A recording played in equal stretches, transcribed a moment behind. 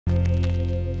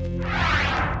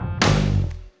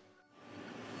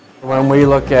When we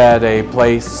look at a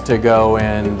place to go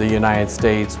in the United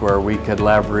States where we could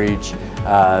leverage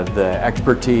the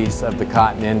expertise of the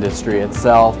cotton industry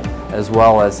itself, as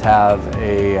well as have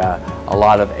a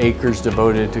lot of acres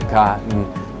devoted to cotton,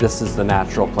 this is the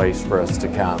natural place for us to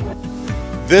come.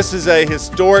 This is a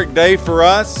historic day for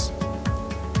us.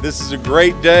 This is a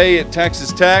great day at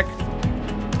Texas Tech.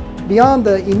 Beyond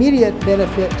the immediate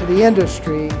benefit to the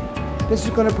industry, this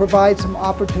is going to provide some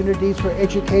opportunities for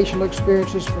educational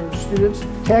experiences for students.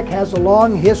 Tech has a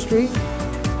long history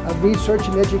of research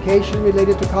and education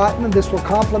related to cotton, and this will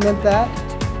complement that.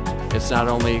 It's not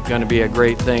only going to be a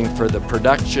great thing for the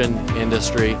production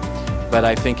industry, but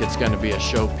I think it's going to be a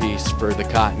showpiece for the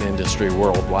cotton industry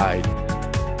worldwide.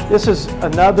 This is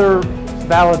another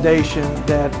validation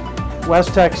that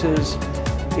West Texas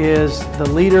is the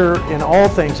leader in all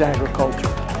things agriculture.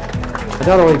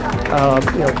 Not only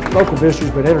local visitors,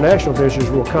 but international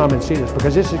visitors will come and see this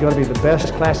because this is going to be the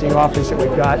best classing office that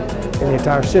we've got in the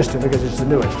entire system because it's the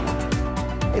newest.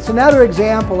 It's another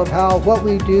example of how what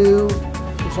we do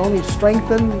is only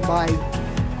strengthened by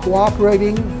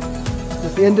cooperating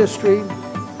with industry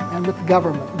and with the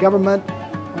government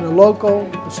on a local,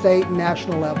 state, and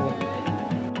national level.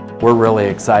 We're really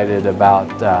excited about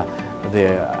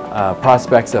the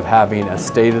prospects of having a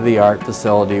state-of-the-art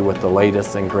facility with the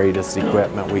latest and greatest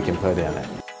equipment we can put in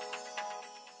it.